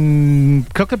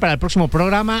creo que para el próximo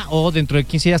programa o dentro de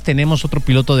 15 días tenemos otro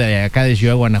piloto de acá de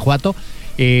Ciudad de Guanajuato.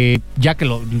 Ya que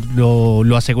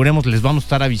lo aseguremos, les vamos a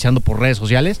estar avisando por redes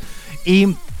sociales. Y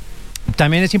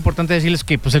también es importante decirles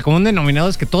que pues el común denominador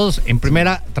es que todos en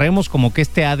primera traemos como que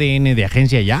este ADN de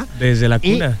agencia ya. Desde la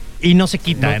cuna. Y no se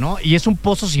quita, ¿no? Y es un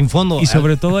pozo sin fondo. Y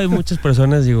sobre todo hay muchas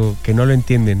personas, que no lo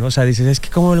entienden, ¿no? O sea, dices, es que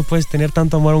 ¿cómo le puedes tener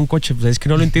tanto amor a un coche? Pues es que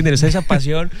no lo entienden. O sea, esa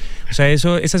pasión,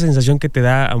 esa sensación que te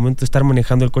da al momento de estar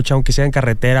manejando el coche, aunque sea en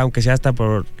carretera, aunque sea hasta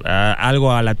por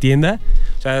algo a la tienda.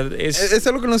 O sea, es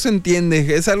algo que no se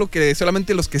entiende, es algo que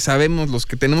solamente los que sabemos, los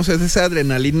que tenemos esa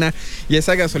adrenalina y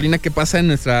esa gasolina que pasa en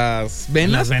nuestras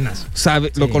venas,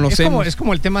 lo conocemos. Es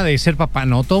como el tema de ser papá,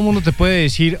 ¿no? Todo el mundo te puede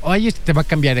decir, oye, te va a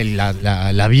cambiar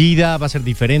la vida, va a ser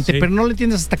diferente, pero no lo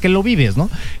entiendes hasta que lo vives, ¿no?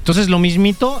 Entonces, lo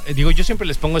mismito, yo siempre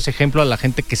les pongo ese ejemplo a la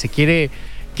gente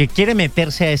que quiere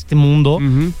meterse a este mundo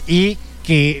y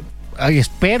que...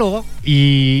 espero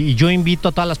y yo invito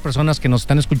a todas las personas que nos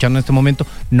están escuchando en este momento,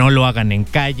 no lo hagan en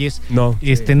calles, no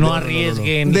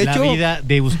arriesguen la vida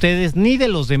de ustedes ni de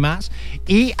los demás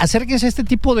y acérquense a este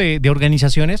tipo de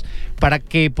organizaciones para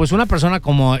que pues una persona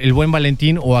como el buen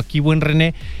Valentín o aquí buen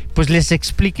René pues les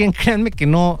expliquen, créanme que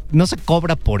no se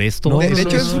cobra por esto. De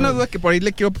hecho es una duda que por ahí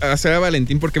le quiero hacer a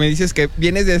Valentín porque me dices que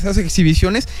vienes de esas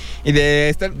exhibiciones y de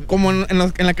estar como en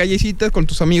la callecita con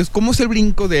tus amigos. ¿Cómo es el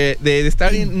brinco de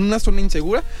estar en una zona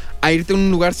insegura a irte a un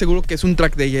lugar seguro que es un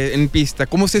track day en pista?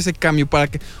 ¿Cómo es ese cambio para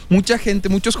que mucha gente,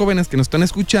 muchos jóvenes que nos están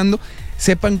escuchando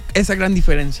sepan esa gran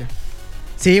diferencia?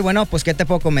 Sí, bueno, pues qué te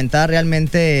puedo comentar,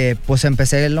 realmente pues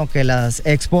empecé en lo que las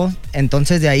expos,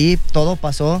 entonces de ahí todo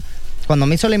pasó. Cuando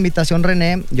me hizo la invitación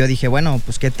René, yo dije, bueno,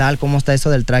 pues qué tal, cómo está eso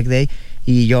del track day.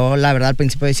 Y yo la verdad al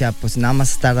principio decía, pues nada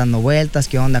más estar dando vueltas,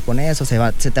 ¿qué onda con eso? Se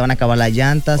te van a acabar las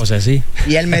llantas. O sea, sí.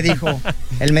 Y él me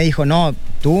dijo, no,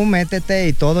 tú métete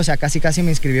y todo, o sea, casi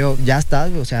me inscribió, ya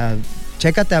estás, o sea,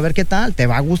 chécate a ver qué tal, te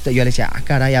va a gustar. Y yo le decía,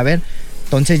 caray, a ver.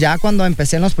 Entonces ya cuando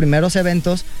empecé en los primeros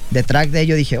eventos de track day,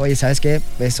 yo dije, oye, ¿sabes qué?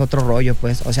 Es otro rollo,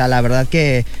 pues. O sea, la verdad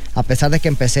que a pesar de que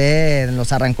empecé en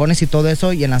los arrancones y todo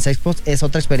eso y en las expos, es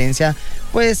otra experiencia,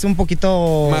 pues, un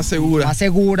poquito... Más segura.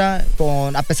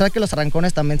 A pesar de que los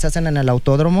arrancones también se hacen en el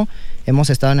autódromo. Hemos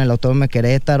estado en el autódromo de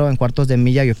Querétaro, en cuartos de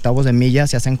milla y octavos de milla,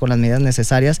 se hacen con las medidas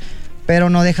necesarias. Pero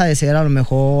no deja de ser a lo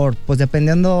mejor, pues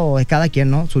dependiendo de cada quien,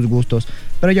 ¿no? Sus gustos.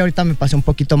 Pero yo ahorita me pasé un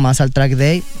poquito más al track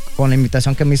day con la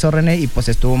invitación que me hizo René y pues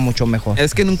estuvo mucho mejor.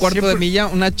 Es que en un cuarto de milla,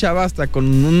 una chava hasta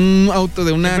con un auto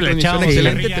de una transmisión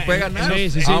excelente te puede ganar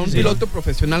a un piloto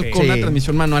profesional con una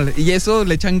transmisión manual. Y eso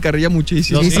le echan carrilla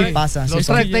muchísimo. Sí pasa. Los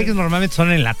track days normalmente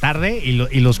son en la tarde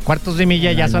y los cuartos de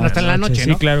milla ya son hasta en la noche,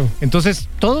 ¿no? Sí, claro. Entonces,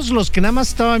 todos los que nada más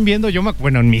estaban viendo,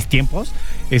 en mis tiempos,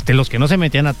 los que no se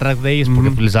metían a track days porque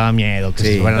pues, les daba miedo que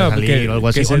se fueran a salir o algo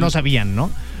así, o no sabían,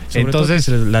 ¿no? Entonces,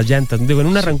 todo las llantas, digo, en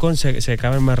un arrancón se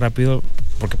acaban más rápido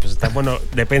porque pues está bueno,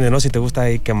 depende, ¿no? Si te gusta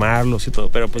ahí quemarlos y todo,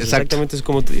 pero pues exactamente es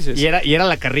como tú dices. Y era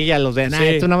la carrilla, los de,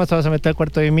 tú nada más te vas a meter al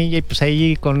cuarto de milla y pues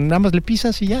ahí con nada más le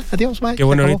pisas y ya, adiós, bye. Que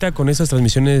bueno, ahorita con esas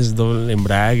transmisiones doble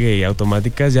embrague y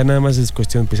automáticas, ya nada más es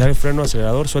cuestión de pisar el freno,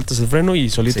 acelerador, sueltas el freno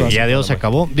y solito. Sí, y adiós, se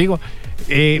acabó. Digo,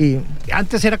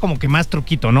 antes era como que más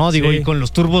truquito, ¿no? Digo, y con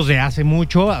los turbos de hace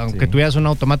mucho, aunque tuvieras un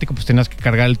automático, pues tenías que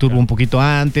cargar el turbo un poquito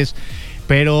antes.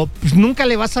 Pero pues, nunca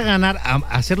le vas a ganar a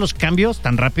hacer los cambios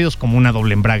tan rápidos como una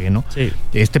doble embrague, ¿no? Sí.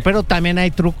 Pero también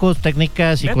hay trucos,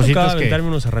 técnicas y me cositas que... aventarme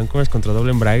unos arrancones contra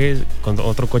doble embrague con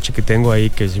otro coche que tengo ahí,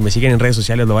 que si me siguen en redes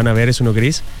sociales lo van a ver, es uno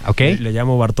gris. Ok. Le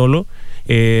llamo Bartolo.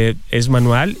 Es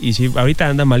manual y sí, ahorita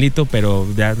anda malito, pero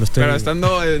ya lo estoy... Pero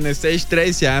estando en Stage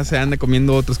 3 ya se anda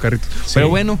comiendo otros carritos. Sí. Pero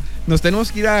bueno, nos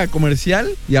tenemos que ir a comercial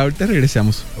y ahorita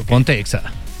regresamos. Okay. Ponte Exa.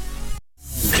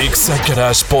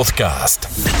 Exagarage Podcast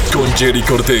con Jerry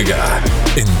Ortega.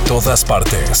 En todas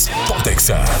partes. Ponte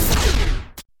Exa.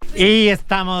 Y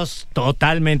estamos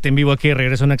totalmente en vivo aquí de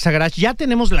regreso en Exagarage. Ya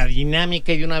tenemos la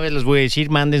dinámica y de una vez les voy a decir,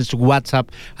 manden su WhatsApp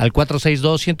al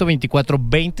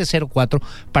 462-124-2004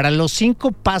 para los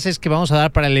 5 pases que vamos a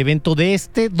dar para el evento de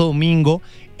este domingo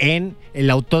en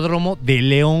el Autódromo de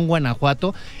León,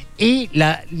 Guanajuato. Y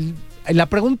la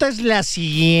pregunta es la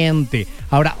siguiente.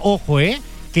 Ahora, ojo,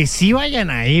 que sí vayan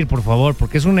a ir, por favor,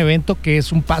 porque es un evento que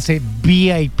es un pase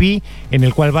VIP en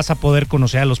el cual vas a poder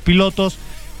conocer a los pilotos,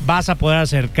 vas a poder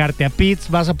acercarte a pits,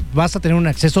 vas a tener un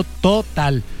acceso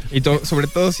total. Y sobre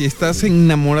todo si estás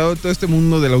enamorado de todo este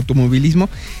mundo del automovilismo,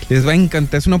 les va a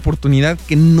encantar. Es una oportunidad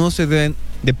que no se deben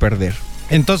de perder.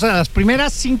 Entonces, a las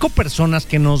primeras 5 personas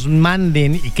que nos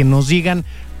manden y que nos digan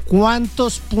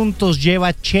cuántos puntos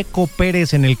lleva Checo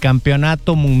Pérez en el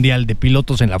Campeonato Mundial de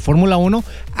Pilotos en la Fórmula 1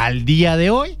 al día de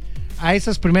hoy, a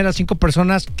esas primeras 5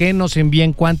 personas que nos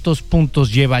envíen cuántos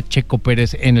puntos lleva Checo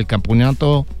Pérez en el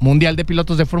Campeonato Mundial de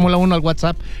Pilotos de Fórmula 1 al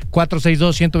WhatsApp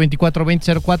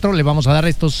 462-124-2004, le vamos a dar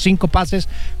estos 5 pases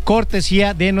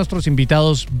cortesía de nuestros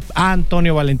invitados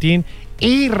Antonio Valentín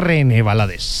y Rene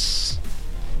Valadez.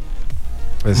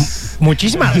 Pues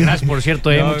muchísimas gracias, por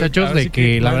cierto, muchachos, de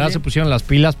que la verdad se pusieron las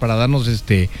pilas para darnos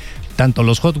tanto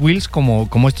los Hot Wheels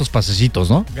como estos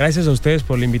pasecitos, ¿no? Gracias a ustedes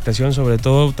por la invitación, sobre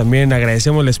todo también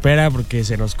agradecemos la espera porque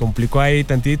se nos complicó ahí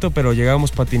tantito, pero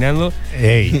llegamos patinando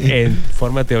en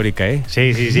forma teórica,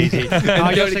 Sí.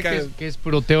 No, yo sé que es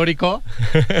puro teórico.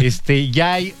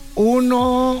 Ya hay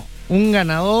un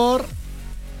ganador,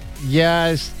 ya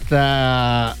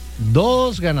está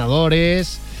 2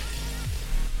 ganadores.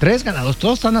 3 ganadores,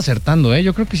 todos están acertando,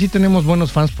 Yo creo que sí tenemos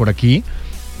buenos fans por aquí.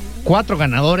 4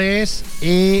 ganadores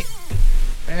y...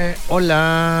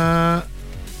 hola...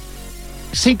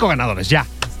 5 ganadores, ya.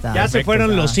 Ya se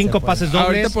fueron los 5 pases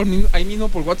dobles. Ahorita ahí mismo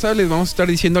por WhatsApp les vamos a estar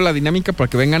diciendo la dinámica para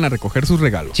que vengan a recoger sus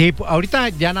regalos. Sí, ahorita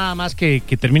ya nada más que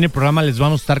termine el programa les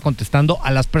vamos a estar contestando a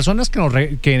las personas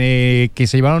que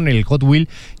se llevaron el Hot Wheel.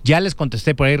 Ya les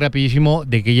contesté por ahí rapidísimo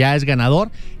de que ya es ganador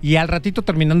y al ratito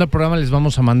terminando el programa les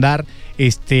vamos a mandar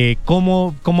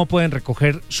cómo pueden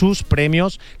recoger sus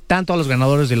premios, tanto a los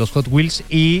ganadores de los Hot Wheels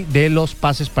y de los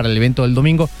pases para el evento del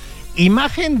domingo.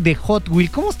 Imagen de Hot Wheel,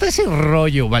 ¿cómo está ese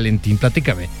rollo, Valentín?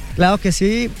 Platícame. Claro que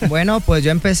sí. Bueno, pues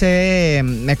yo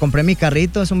me compré mi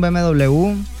carrito, es un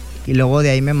BMW, y luego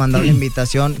de ahí me mandaron la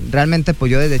invitación. Realmente, pues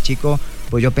yo desde chico,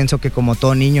 pues yo pienso que como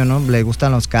todo niño, ¿no? Le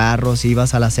gustan los carros,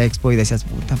 ibas a las expo y decías,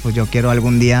 puta, pues yo quiero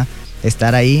algún día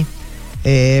estar ahí.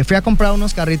 Fui a comprar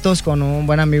unos carritos con un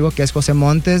buen amigo que es José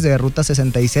Montes de Ruta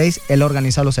 66. Él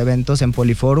organiza los eventos en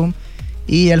Poliforum.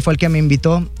 Y él fue el que me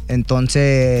invitó,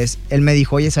 entonces él me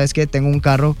dijo, oye, ¿sabes qué? Tengo un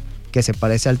carro que se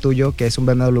parece al tuyo, que es un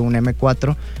BMW, un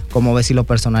M4, ¿cómo ves si lo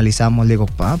personalizamos? Le digo,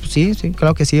 pues sí,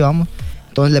 claro que sí, vamos.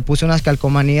 Entonces le puse unas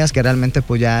calcomanías que realmente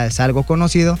pues ya es algo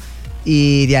conocido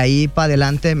y de ahí para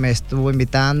adelante me estuvo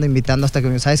invitando hasta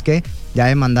que, ¿sabes qué? Ya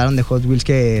me mandaron de Hot Wheels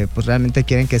que pues realmente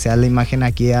quieren que sea la imagen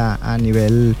aquí a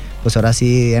nivel, pues ahora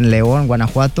sí, en León,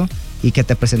 Guanajuato, y que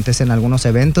te presentes en algunos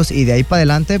eventos y de ahí para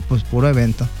adelante pues puro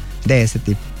evento de ese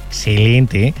tipo.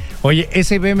 Excelente. Oye,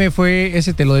 ¿ese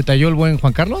ese te lo detalló el buen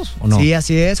Juan Carlos o no? Sí,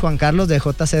 así es, Juan Carlos de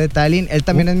JC Detailing. Él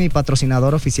también es mi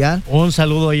patrocinador oficial. Un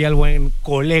saludo ahí al buen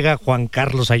colega Juan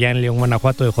Carlos allá en León,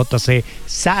 Guanajuato, de JC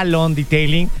Salon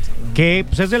Detailing, que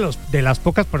pues, es de las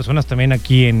pocas personas también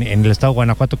aquí en el estado de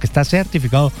Guanajuato que está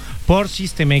certificado por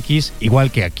System X,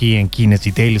 igual que aquí en Kines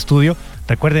Detail Studio.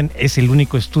 Recuerden, es el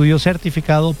único estudio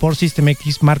certificado por System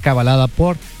X, marca avalada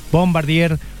por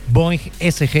Bombardier, Boeing,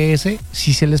 SGS.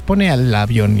 Si se les pone al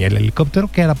avión y al helicóptero,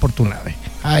 queda por tu nave.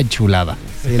 Ay, chulada.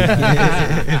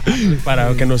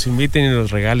 Para que nos inviten y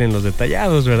nos regalen los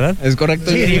detallados, ¿verdad? Es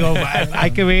correcto. Sí, digo,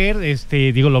 hay que ver,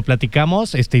 lo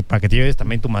platicamos, para que te lleves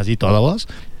también tu masito a vos.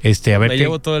 A ver Me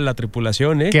llevo toda la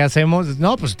tripulación, ¿qué hacemos?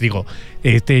 No, pues digo,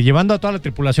 llevando a toda la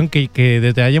tripulación que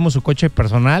detallemos su coche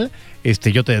personal,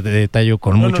 yo te detallo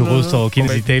con mucho gusto. ¿Quién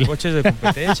es Itel? Coches de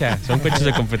competencia, son coches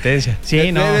de competencia.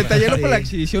 Sí, no. Detallarlo para la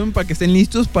exhibición, para que estén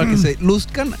listos, para que se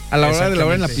luzcan a la hora de la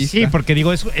hora en la pista. Sí, porque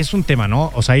digo, es un tema,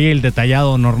 ¿no? O sea, hay el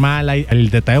detallado normal, hay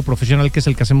el detallado profesional, que es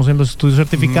el que hacemos en los estudios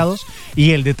certificados,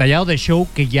 y el detallado de show,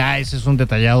 que ya ese es un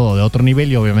detallado de otro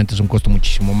nivel y obviamente es un costo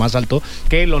muchísimo más alto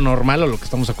que lo normal o lo que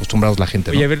estamos acostumbrados la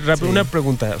gente, ¿no? Oye, a ver, rápido, una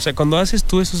pregunta. O sea, cuando haces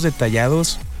tú esos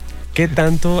detallados, ¿qué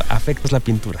tanto afectas la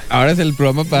pintura? Ahora es el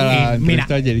programa para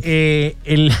entrevistar a Jerick.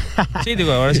 Sí,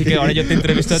 digo, ahora sí que ahora yo te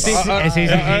entrevisto a ti. Sí.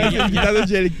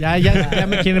 Ya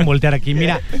me quieren voltear aquí.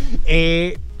 Mira,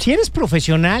 si eres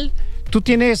profesional, tú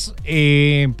tienes,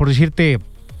 por decirte,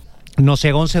 no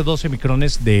sé, 11, 12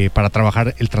 micrones para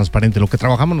trabajar el transparente. Lo que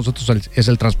trabajamos nosotros es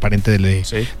el transparente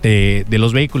de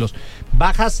los vehículos.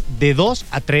 Bajas de 2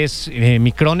 a 3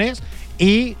 micrones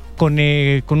y con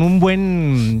un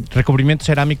buen recubrimiento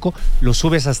cerámico lo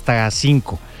subes hasta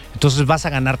 5. Entonces vas a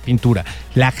ganar pintura.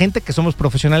 La gente que somos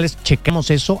profesionales checamos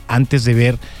eso antes de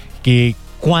ver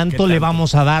cuánto le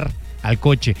vamos a dar al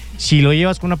coche. Si lo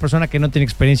llevas con una persona que no tiene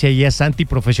experiencia y es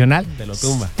antiprofesional,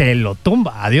 te lo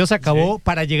tumba. Adiós, acabó,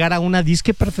 para llegar a una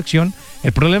disque perfección.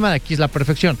 El problema de aquí es la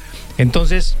perfección.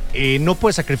 Entonces, no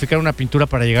puedes sacrificar una pintura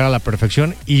para llegar a la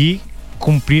perfección y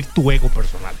cumplir tu ego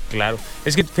personal. Claro.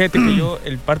 Es que fíjate que yo,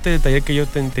 el parte del taller que yo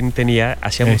tenía,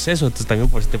 hacíamos eso. Entonces también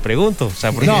por eso te pregunto. O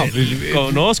sea, porque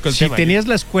conozco el tema. Si tenías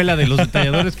la escuela de los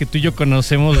detalladores que tú y yo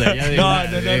conocemos de allá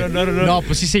de... No,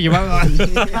 pues sí se llevaban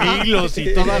hilos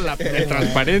y toda el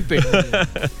transparente.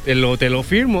 Te lo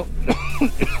firmo.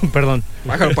 Perdón.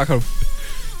 Pájaro.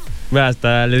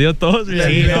 Hasta le dio tos. Sí,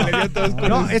 le dio tos.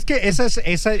 No, es que esa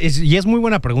y es muy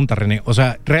buena pregunta, René. O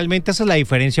sea, realmente esa es la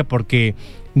diferencia porque,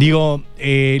 digo,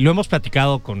 lo hemos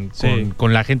platicado con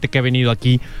la gente que ha venido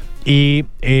aquí y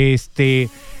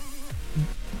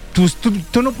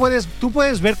tú no puedes, tú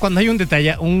puedes ver cuando hay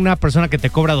una persona que te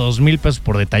cobra 2,000 pesos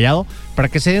por detallado. Para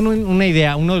que se den una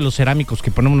idea, uno de los cerámicos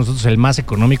que ponemos nosotros, el más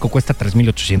económico, cuesta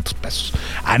 3,800 pesos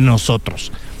a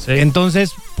nosotros. Sí.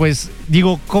 Entonces, pues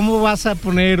digo, ¿cómo vas a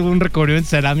poner un recubrimiento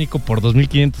cerámico por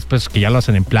 2,500 pesos que ya lo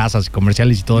hacen en plazas y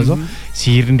comerciales y todo eso,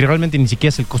 si realmente ni siquiera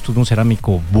es el costo de un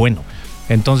cerámico bueno?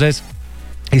 Entonces,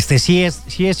 sí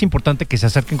es importante que se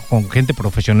acerquen con gente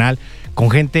profesional, con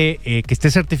gente que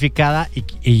esté certificada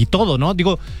y todo, ¿no?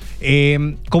 Digo,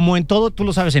 como en todo, tú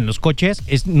lo sabes, en los coches,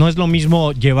 no es lo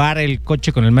mismo llevar el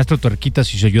coche con el maestro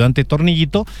Tuerquitas y su ayudante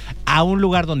Tornillito a un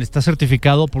lugar donde está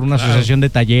certificado por una asociación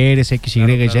de talleres X, Y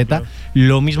y Z. Claro.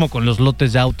 Lo mismo con los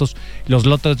lotes de autos. Los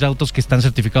lotes de autos que están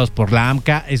certificados por la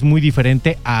AMCA es muy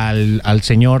diferente al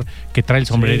señor que trae el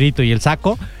sombrerito y el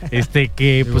saco,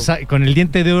 que pues con el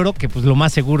diente de oro, que pues lo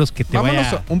más seguro es que te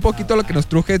vaya... un poquito a lo que nos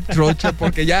truje Trocha,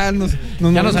 porque ya nos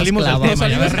salimos del tema.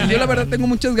 Yo la verdad tengo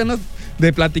muchas ganas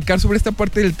de platicar sobre esta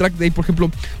parte del track day. Por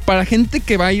ejemplo, para gente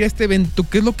que va a ir a este evento,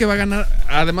 ¿qué es lo que va a ganar?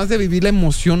 Además de vivir la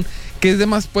emoción, ¿qué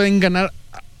demás pueden ganar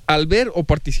al ver o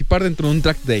participar dentro de un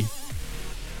track day?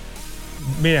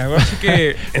 Mira, así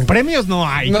que premios no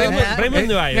hay. Premios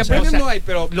no hay. Premios no hay,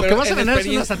 pero lo que vas a ganar es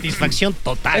una satisfacción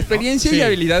total. Experiencia y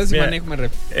habilidades de manejo,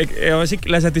 así que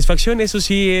la satisfacción, eso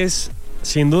sí es,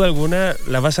 sin duda alguna,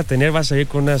 la vas a tener, vas a ir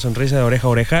con una sonrisa de oreja a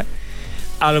oreja.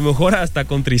 A lo mejor hasta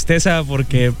con tristeza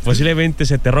porque posiblemente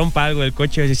se te rompa algo del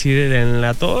coche, es decir, en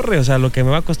la torre, o sea, lo que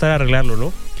me va a costar arreglarlo,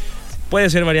 ¿no? Puede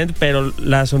ser variante, pero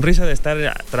la sonrisa de estar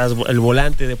tras el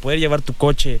volante, de poder llevar tu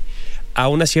coche a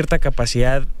una cierta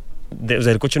capacidad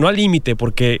del coche, no al límite,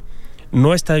 porque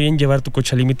no está bien llevar tu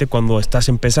coche al límite cuando estás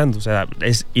empezando. O sea,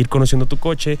 es ir conociendo tu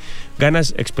coche,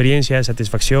 ganas experiencia,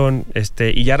 satisfacción,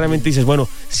 y ya realmente dices, bueno,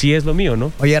 sí es lo mío,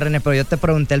 ¿no? Oye, René, pero yo te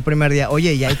pregunté el primer día,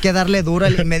 oye, y hay que darle duro,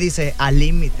 y me dice, al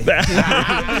límite. Para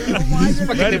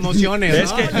que te emociones, ¿no?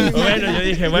 Es que, bueno, yo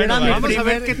dije, bueno, vamos a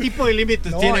ver qué tipo de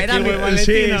límites tiene aquí el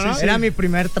Valentino, ¿no? Era mi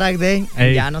primer track day,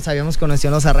 ya nos habíamos conocido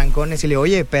en los arrancones, y le digo,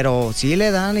 oye, pero sí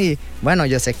le dan, y bueno,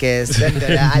 yo sé que es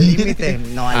al límite,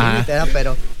 no al límite,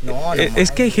 pero no.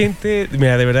 Es que hay gente,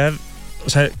 mira, de verdad, o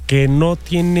sea, que no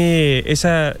tiene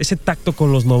ese tacto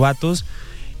con los novatos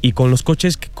y con los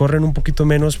coches que corren un poquito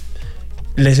menos,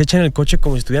 les echan el coche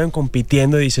como si estuvieran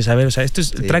compitiendo y dices, a ver, o sea, el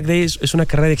track day es una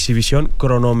carrera de exhibición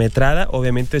cronometrada,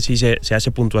 obviamente sí se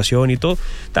hace puntuación y todo,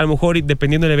 a lo mejor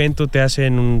dependiendo del evento te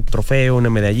hacen un trofeo,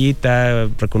 una medallita,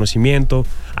 reconocimiento,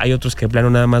 hay otros que en plano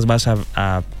nada más vas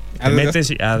a te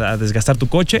metes a desgastar tu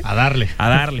coche. A darle.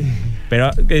 Pero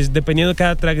dependiendo de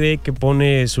cada track day que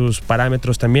pone sus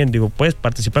parámetros también. Digo, puedes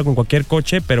participar con cualquier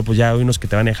coche, pero pues ya hay unos que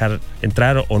te van a dejar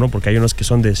entrar o no, porque hay unos que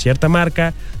son de cierta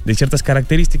marca, de ciertas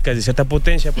características, de cierta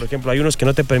potencia. Por ejemplo, hay unos que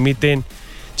no te permiten,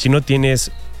 si no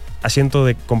tienes asiento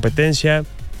de competencia,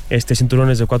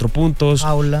 cinturones de 4 puntos.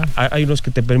 Jaula. Hay unos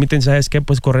que te permiten, ¿sabes qué?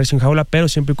 Puedes correr sin jaula, pero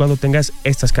siempre y cuando tengas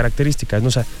estas características, ¿no?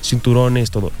 O sea,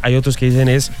 cinturones, todo. Hay otros que dicen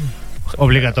es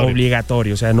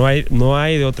obligatorio, o sea, no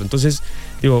hay de otra. Entonces,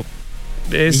 digo,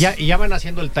 y ya van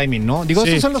haciendo el timing, ¿no? Digo,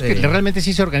 esos son los que realmente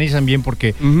sí se organizan bien,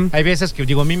 porque hay veces que,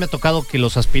 digo, a mí me ha tocado que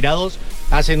los aspirados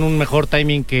hacen un mejor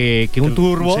timing que un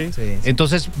turbo.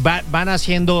 Entonces van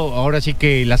haciendo ahora sí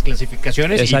que las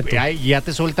clasificaciones y ya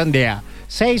te sueltan de a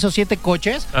 6 o 7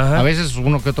 coches. Ajá. A veces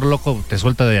uno que otro loco te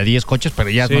suelta de a 10 coches, pero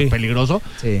ya es más peligroso.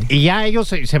 Y ya ellos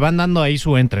se van dando ahí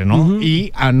su entre, ¿no?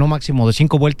 Y a no máximo de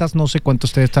 5 vueltas, no sé cuánto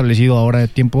esté establecido ahora de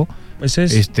tiempo. Pues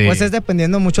es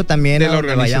dependiendo mucho también de la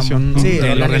organización, ¿no? Sí,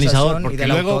 del organizador, porque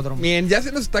luego autódromo. Bien, ya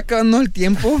se nos está acabando el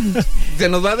tiempo. Se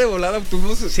nos va de volada.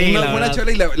 Tuvimos una buena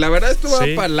charla y la verdad esto va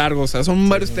para largo. O sea, son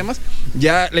varios temas.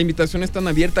 Ya la invitación está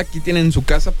abierta. Aquí tienen su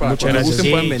casa para cuando gusten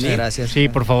puedan venir. Gracias. Sí,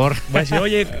 por favor. Voy a decir,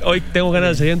 oye, hoy tengo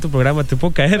ganas de salir en tu programa, ¿te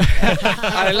puedo caer?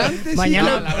 Adelante.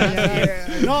 Mañana.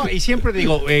 No, y siempre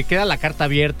digo, queda la carta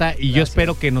abierta y yo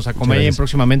espero que nos acompañen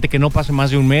próximamente, que no pase más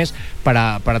de un mes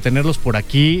para tenerlos por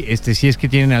aquí. Si es que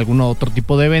tienen algún otro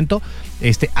tipo de evento,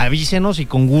 avísenos y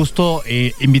con gusto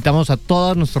invitamos a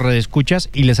todas nuestras redescuchas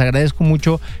y les agradezco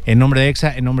mucho en nombre de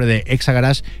Exa, en nombre de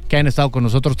Exagarage, que han estado con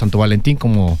nosotros, tanto Valentín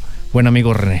como buen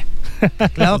amigo René.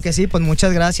 Claro que sí, pues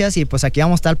muchas gracias y pues aquí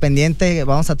vamos a estar pendiente,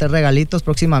 vamos a tener regalitos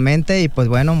próximamente y pues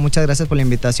bueno, muchas gracias por la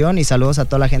invitación y saludos a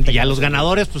toda la gente. Y a los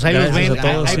ganadores, pues ahí los ven,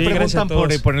 ahí preguntan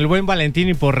por el buen Valentín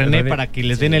y por René para que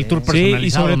les den el tour personalizado. Sí, y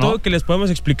sobre todo que les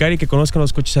podemos explicar y que conozcan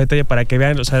los coches a detalle para que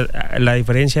vean, o sea, la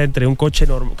diferencia entre un coche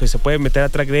que se puede meter a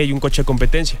track day y un coche de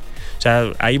competencia. O sea,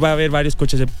 ahí va a haber varios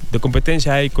coches de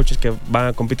competencia, hay coches que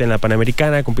compiten en la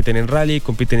Panamericana, compiten en rally,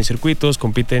 compiten en circuitos,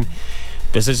 compiten...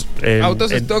 Pues autos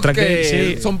stock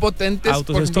que son potentes,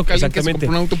 autos por stock, ejemplo, alguien que se compró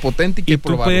un auto potente y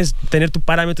tú puedes tener tu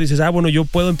parámetro y dices, bueno, yo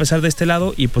puedo empezar de este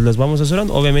lado y pues les vamos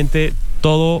asesorando. Obviamente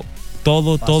todo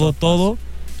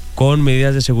con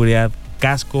medidas de seguridad,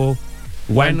 casco,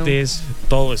 guantes,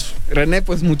 todo eso. René,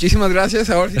 pues muchísimas gracias.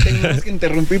 Ahora sí tengo que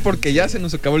interrumpir porque ya se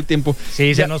nos acabó el tiempo.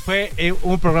 Sí, se nos fue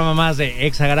un programa más de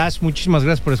Exagarage. Muchísimas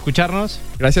gracias por escucharnos.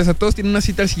 Gracias a todos. Tienen una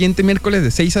cita el siguiente miércoles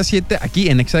de 6 a 7 aquí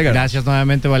en Exagarage. Gracias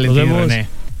nuevamente, Valentín y René.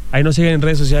 Ahí nos siguen en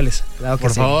redes sociales. Claro que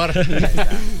por favor.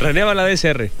 René Valadez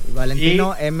R.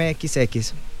 Valentino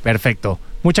MXX. Perfecto.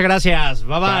 Muchas gracias.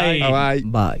 Bye bye. Bye.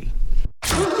 Bye.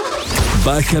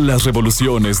 Baja las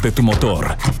revoluciones de tu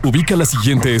motor. Ubica la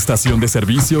siguiente estación de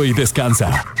servicio y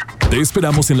descansa. Te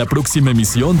esperamos en la próxima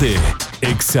emisión de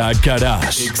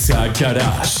Exagarage.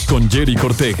 Exagarage con Jerry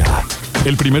Ortega.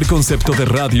 El primer concepto de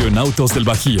radio en autos del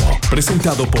Bajío.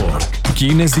 Presentado por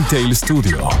Guinness Detail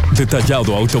Studio.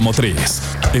 Detallado automotriz.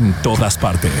 En todas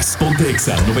partes. Ponte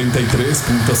Exa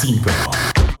 93.5.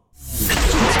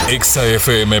 Exa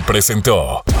FM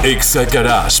presentó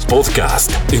Exagarage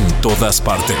Podcast en todas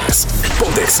partes.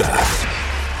 Ponte Exa.